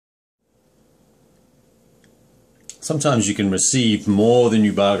sometimes you can receive more than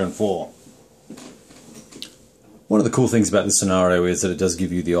you bargain for. One of the cool things about this scenario is that it does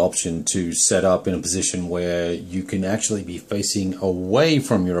give you the option to set up in a position where you can actually be facing away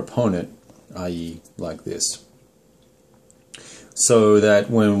from your opponent, i.e. like this. So that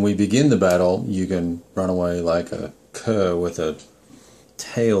when we begin the battle, you can run away like a cur with a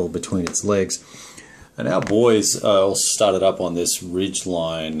tail between its legs. And our boys all started up on this ridge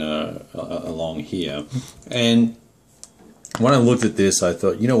line along here. And when I looked at this, I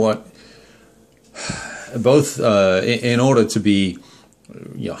thought, you know what? Both in order to be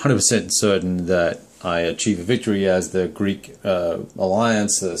 100% certain that I achieve a victory as the Greek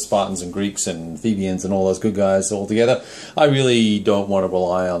alliance, the Spartans and Greeks and Thebans and all those good guys all together, I really don't want to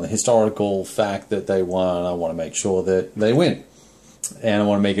rely on the historical fact that they won. I want to make sure that they win. And I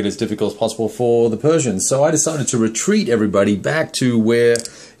want to make it as difficult as possible for the Persians. So I decided to retreat everybody back to where,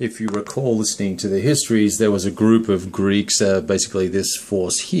 if you recall listening to the histories, there was a group of Greeks, basically this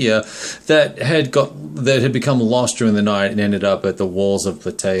force here, that had become lost during the night and ended up at the walls of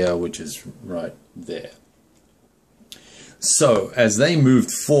Plataea, which is right there. So as they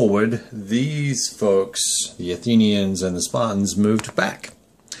moved forward, these folks, the Athenians and the Spartans, moved back.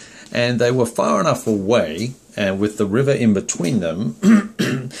 And they were far enough away, and with the river in between them,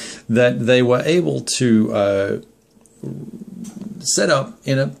 that they were able to set up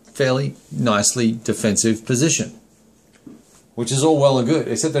in a fairly nicely defensive position. Which is all well and good,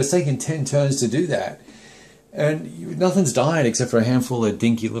 except that it's taken 10 turns to do that. And nothing's died except for a handful of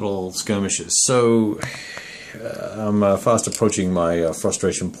dinky little skirmishes. So I'm fast approaching my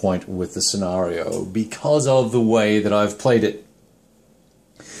frustration point with the scenario because of the way that I've played it.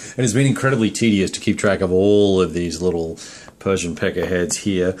 And it's been incredibly tedious to keep track of all of these little Persian peckerheads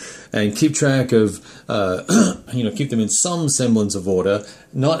here and keep track of, keep them in some semblance of order,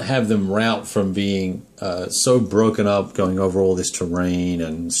 not have them rout from being so broken up, going over all this terrain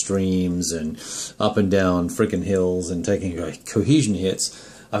and streams and up and down freaking hills and taking cohesion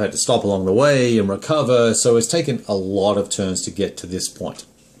hits. I've had to stop along the way and recover, so it's taken a lot of turns to get to this point.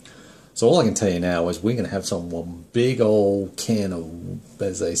 So all I can tell you now is we're going to have one big old can of,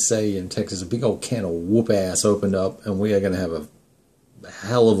 as they say in Texas, a big old can of whoop ass opened up, and we are going to have a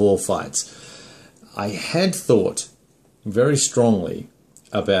hell of all fights. I had thought very strongly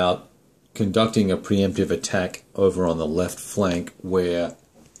about conducting a preemptive attack over on the left flank where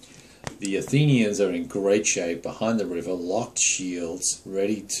the Athenians are in great shape behind the river, locked shields,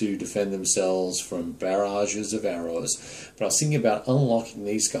 ready to defend themselves from barrages of arrows. But I was thinking about unlocking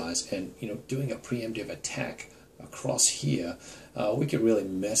these guys and, doing a preemptive attack across here. We could really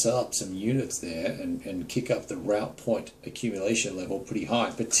mess up some units there and kick up the route point accumulation level pretty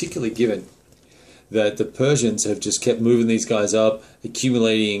high, particularly given that the Persians have just kept moving these guys up,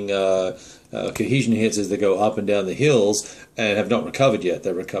 accumulating cohesion hits as they go up and down the hills, and have not recovered yet.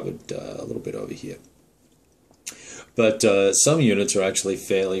 They've recovered a little bit over here. But some units are actually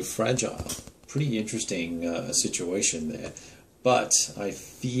fairly fragile. Pretty interesting situation there. But I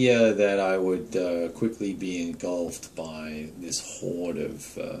fear that I would quickly be engulfed by this horde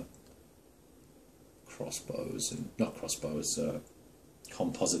of crossbows, and not crossbows,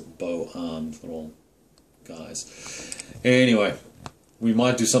 composite bow-armed little guys. Anyway, we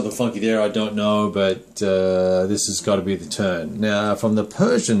might do something funky there, I don't know, but this has got to be the turn. Now, from the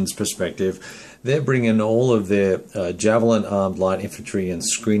Persians' perspective, they're bringing all of their javelin-armed light infantry and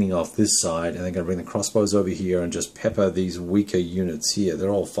screening off this side, and they're going to bring the crossbows over here and just pepper these weaker units here. They're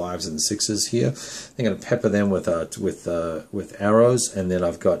all 5s and 6s here. They're going to pepper them with arrows, and then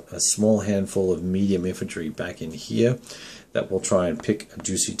I've got a small handful of medium infantry back in here that will try and pick a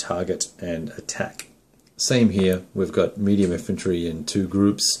juicy target and attack. Same here, we've got medium infantry in 2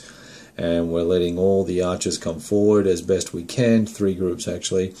 groups, and we're letting all the archers come forward as best we can, 3 groups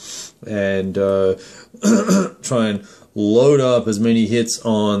actually, and try and load up as many hits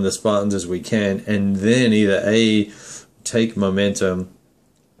on the Spartans as we can, and then either A, take momentum,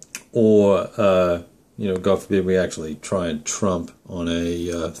 or, God forbid we actually try and trump on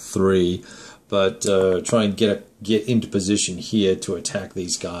a 3, but try and get into position here to attack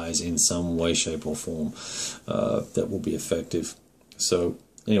these guys in some way, shape, or form that will be effective. So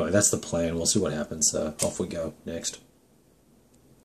anyway, that's the plan. We'll see what happens. Off we go next.